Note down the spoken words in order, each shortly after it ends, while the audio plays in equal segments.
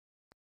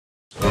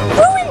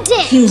Ruined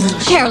it! You little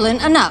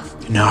Carolyn, enough.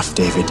 Enough,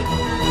 David.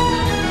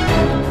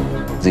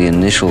 The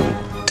initial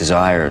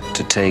desire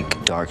to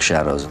take Dark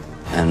Shadows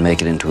and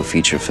make it into a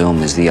feature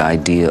film is the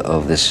idea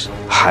of this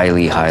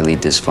highly, highly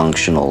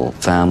dysfunctional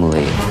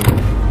family.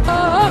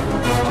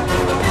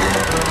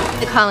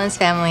 The Collins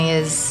family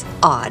is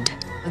odd.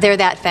 They're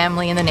that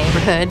family in the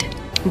neighborhood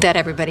that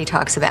everybody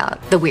talks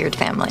about, the weird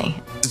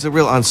family. It's a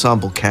real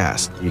ensemble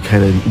cast. You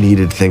kind of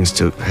needed things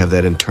to have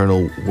that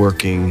internal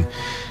working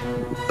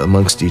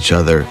amongst each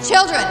other.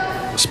 Children!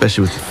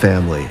 Especially with the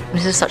family.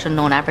 This is such a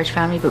non-average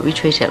family, but we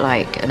treat it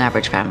like an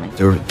average family.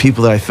 There were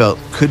people that I felt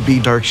could be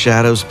Dark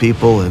Shadows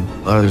people and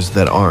others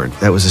that aren't.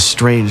 That was a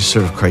strange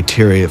sort of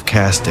criteria of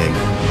casting.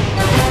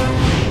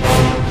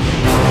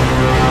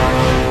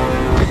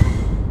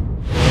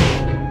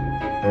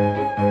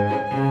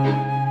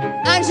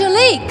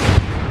 Angelique!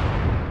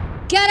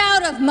 Get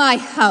out of my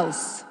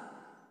house!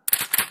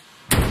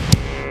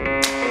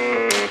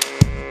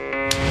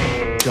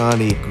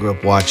 Johnny grew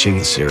up watching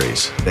the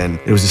series, and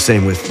it was the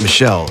same with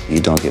Michelle. You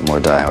don't get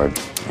more diehard,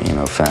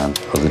 fan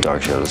of the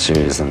Dark Shadows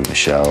series than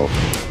Michelle.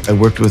 I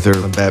worked with her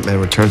on Batman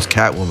Returns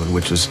Catwoman,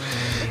 which was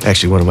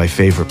actually one of my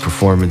favorite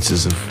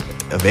performances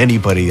of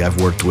anybody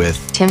I've worked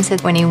with. Tim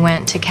said when he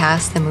went to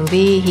cast the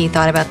movie, he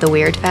thought about the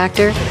weird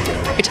factor,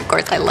 which of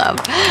course I love,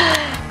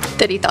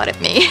 that he thought of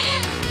me.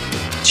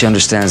 She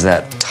understands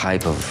that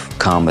type of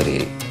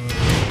comedy.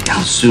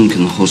 How soon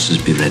can the horses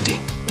be ready?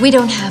 We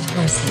don't have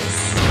horses.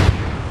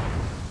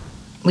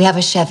 We have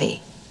a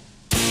Chevy.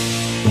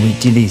 We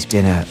do these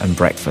dinner and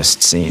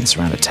breakfast scenes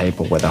around a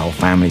table where the whole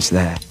family's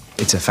there.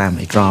 It's a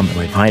family drama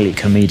with highly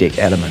comedic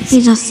elements.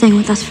 He's not staying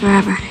with us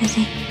forever, is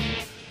he?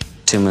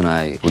 Tim and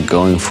I were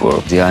going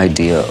for the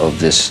idea of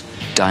this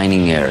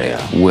dining area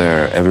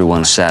where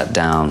everyone sat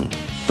down,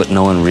 but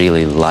no one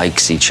really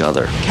likes each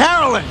other.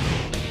 Carolyn!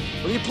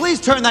 Will you please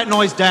turn that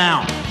noise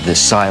down? The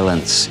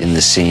silence in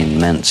the scene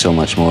meant so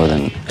much more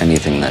than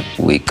anything that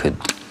we could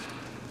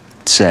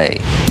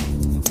say.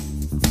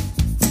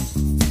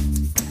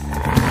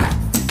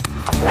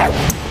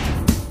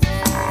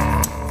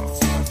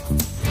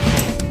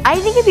 I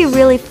think it'd be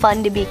really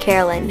fun to be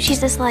Carolyn. She's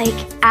this like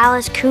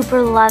Alice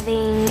Cooper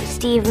loving,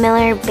 Steve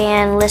Miller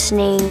band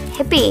listening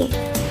hippie.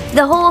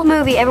 The whole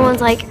movie,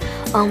 everyone's like,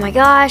 oh my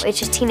gosh, it's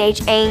just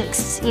teenage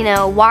angst,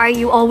 why are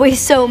you always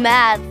so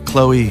mad?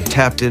 Chloe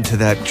tapped into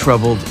that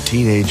troubled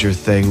teenager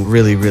thing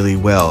really, really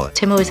well.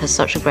 Tim always has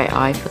such a great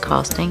eye for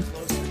casting,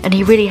 and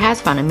he really has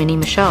found a mini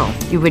Michelle.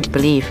 You really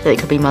believe that it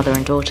could be mother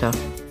and daughter.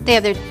 They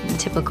have their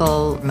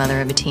typical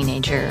mother of a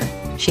teenager.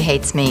 She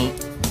hates me.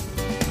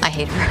 I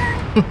hate her.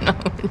 No,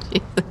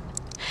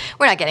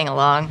 we're not getting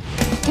along.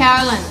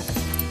 Carolyn,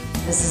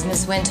 this is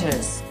Miss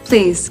Winters.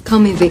 Please, call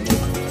me Vicky.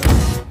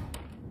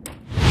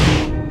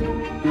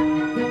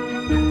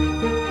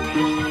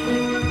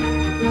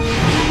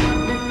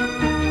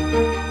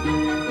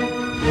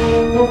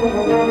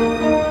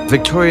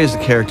 Victoria is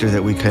the character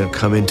that we kind of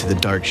come into the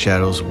Dark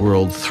Shadows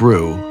world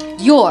through.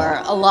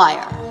 You're a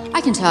liar. I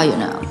can tell you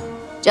now,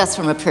 just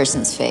from a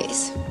person's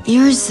face.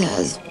 Yours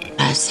says,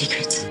 I have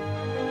secrets.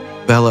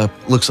 Bella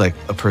looks like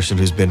a person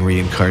who's been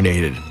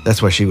reincarnated.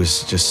 That's why she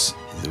was just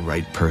the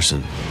right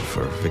person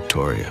for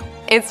Victoria.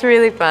 It's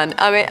really fun.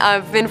 I mean,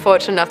 I've been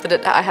fortunate enough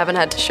that I haven't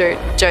had to shoot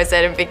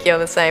Josette and Vicky on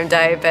the same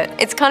day, but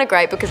it's kind of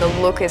great because the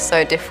look is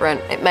so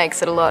different. It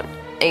makes it a lot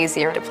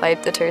easier to play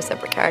the two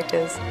separate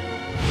characters.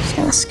 It's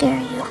gonna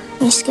scare you.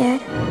 Are you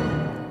scared?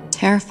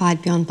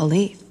 Terrified beyond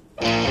belief.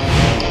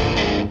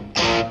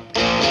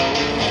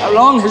 How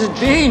long has it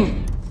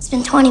been? It's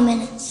been 20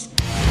 minutes.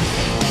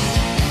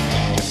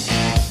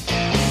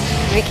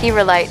 Vicky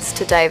relates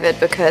to David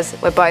because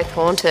we're both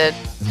haunted.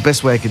 The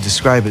best way I could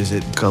describe it is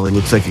that Cullen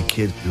looks like a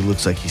kid who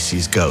looks like he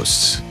sees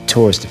ghosts.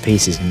 Tore us to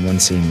pieces in one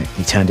scene.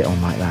 He turned it on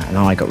like that, and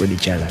I got really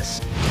jealous.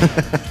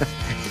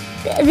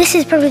 This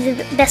is probably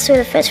the best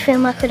sort of first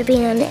film I could have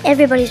been on.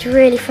 Everybody's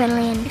really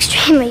friendly and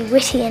extremely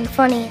witty and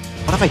funny.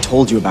 What have I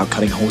told you about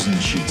cutting holes in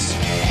the sheets?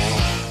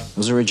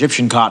 Those are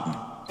Egyptian cotton.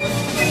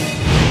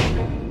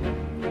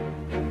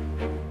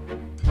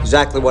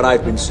 Exactly what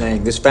I've been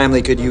saying. This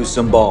family could use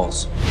some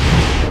balls.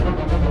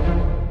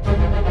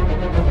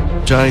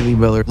 Johnny Lee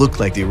Miller looked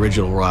like the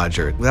original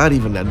Roger. Without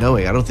even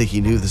knowing, I don't think he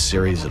knew the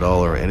series at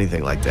all or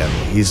anything like that.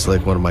 He's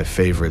like one of my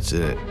favorites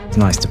in it. It's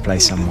nice to play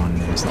someone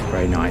who's not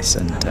very nice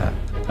and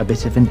a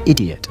bit of an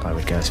idiot, I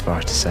would go as far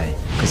as to say.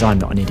 Because I'm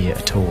not an idiot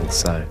at all,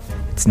 so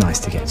it's nice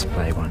to get to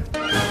play one.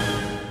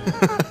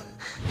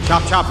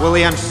 Chop, chop,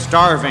 Willie, I'm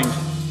starving.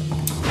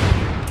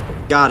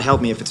 God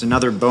help me if it's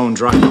another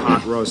bone-dry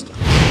hot roast.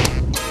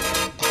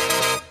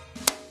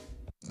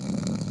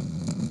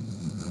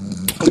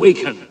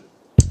 Awaken.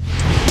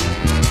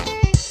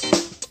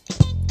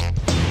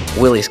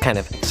 Willie's kind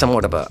of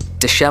somewhat of a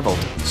disheveled,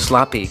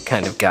 sloppy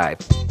kind of guy.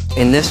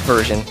 In this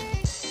version,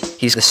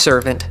 he's the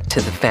servant to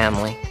the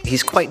family.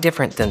 He's quite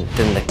different than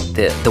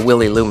the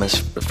Willie Loomis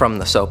from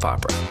the soap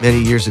opera. Many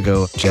years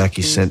ago,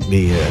 Jackie sent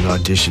me an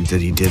audition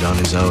that he did on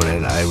his own,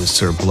 and I was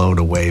sort of blown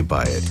away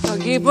by it. I'll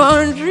keep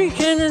on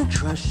drinking and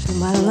trusting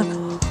my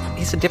luck.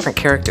 He's a different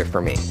character for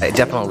me. I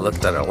definitely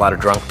looked at a lot of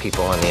drunk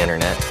people on the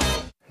internet.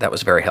 That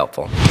was very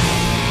helpful. He's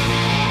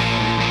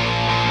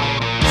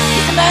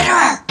a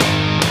murderer!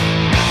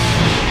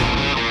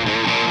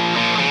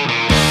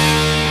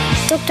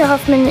 Dr.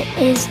 Hoffman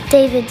is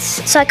David's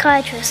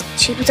psychiatrist.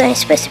 She was only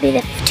supposed to be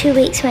there for 2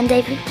 weeks when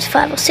David was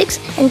 5 or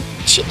 6, and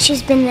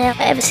she's been there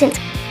ever since.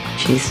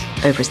 She's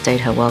overstayed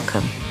her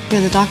welcome.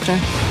 You're the doctor.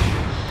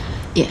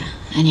 Yeah,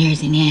 and you're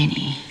the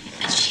nanny.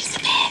 And she's the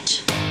bitch.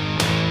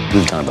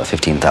 We've done about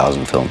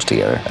 15,000 films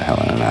together,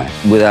 Helen and I.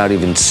 Without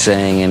even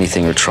saying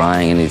anything or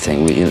trying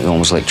anything, we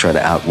almost like try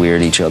to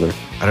out-weird each other.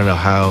 I don't know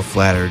how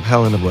flattered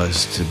Helena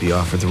was to be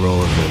offered the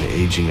role of an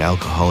aging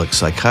alcoholic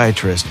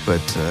psychiatrist,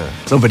 but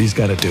somebody's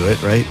got to do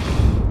it, right?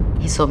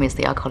 He saw me as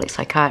the alcoholic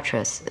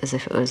psychiatrist, as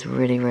if it was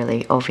really,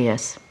 really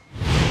obvious.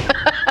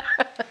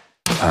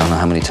 I don't know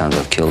how many times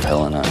I've killed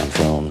Helena in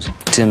films.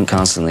 Tim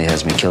constantly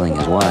has me killing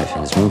his wife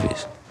in his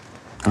movies.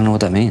 I don't know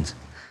what that means.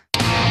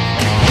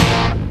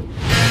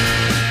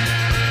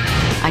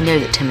 I know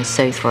that Tim is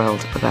so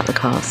thrilled about the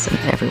cast and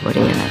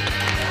everybody in it.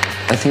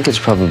 I think it's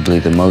probably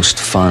the most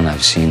fun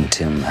I've seen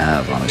Tim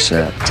have on a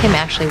set. Tim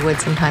actually would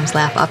sometimes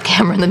laugh off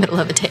camera in the middle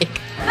of a take.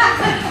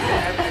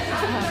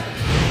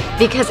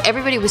 Because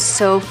everybody was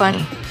so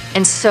funny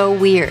and so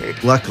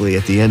weird. Luckily,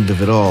 at the end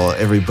of it all,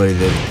 everybody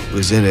that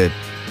was in it,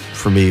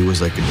 for me,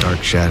 was like a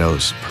Dark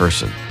Shadows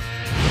person,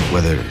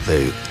 whether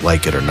they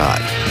like it or not.